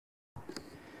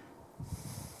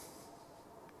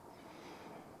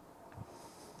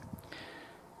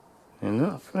They're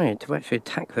not afraid to actually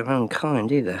attack their own kind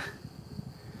either.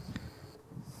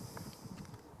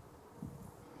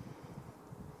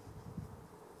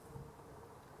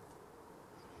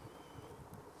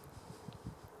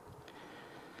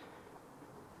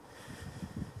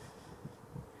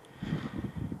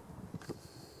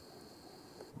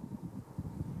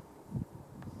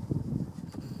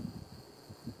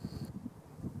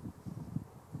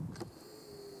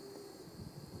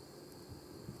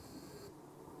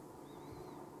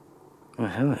 Oh,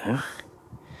 hello.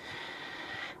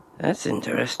 That's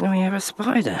interesting. We have a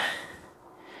spider.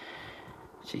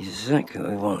 Which is exactly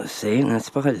what we want to see, and the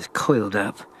spider's coiled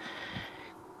up.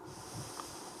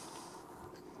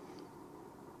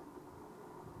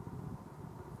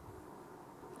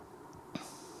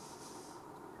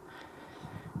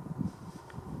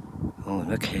 Oh,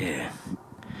 look here.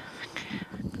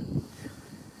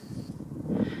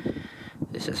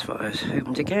 This is what I was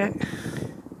hoping to get.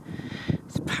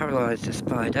 It's paralyzed the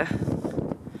spider.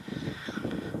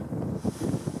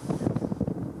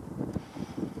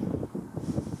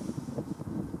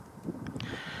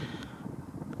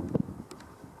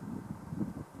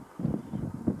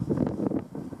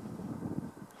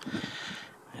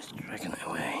 Let's drag it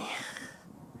away.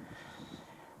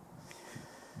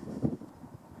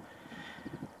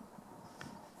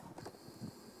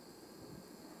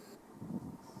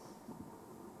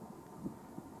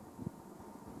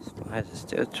 Spider's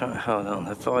still trying to hold on.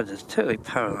 The spider's totally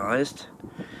paralyzed.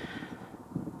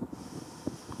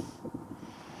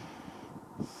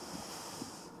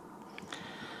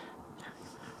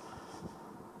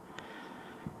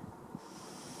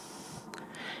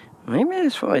 Maybe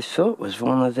that's what I thought was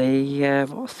one of the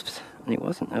wasps, and it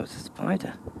wasn't. That was a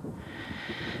spider.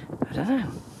 I don't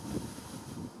know.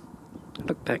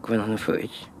 Look back when on the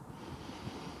footage.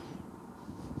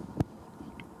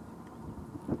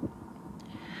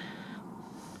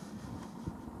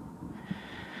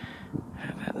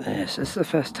 This is the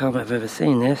first time I've ever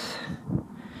seen this.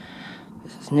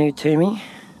 This is new to me.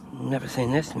 Never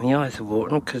seen this. My eyes are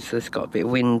watering because there's got a bit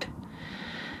of wind.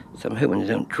 So I'm hoping they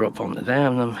don't drop onto there,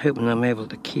 and I'm hoping I'm able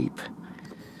to keep.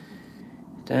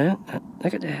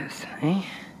 Look at this, eh?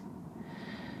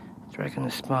 Dragging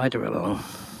the spider along.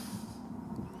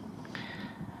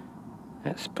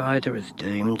 That spider is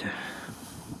doomed.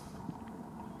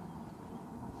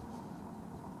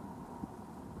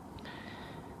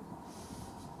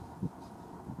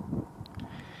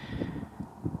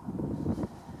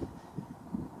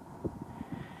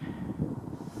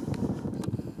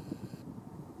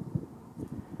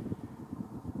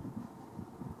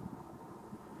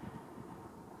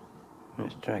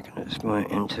 It's dragging its right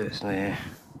into its lair.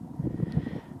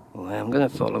 Well, I'm going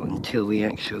to follow until we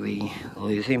actually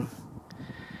lose him.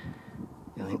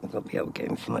 I think we're going to be able to get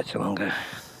him for much longer.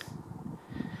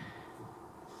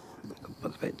 I've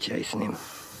got a bit chasing him.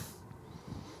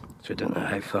 So I don't know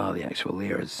how far the actual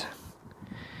lair is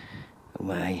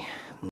away.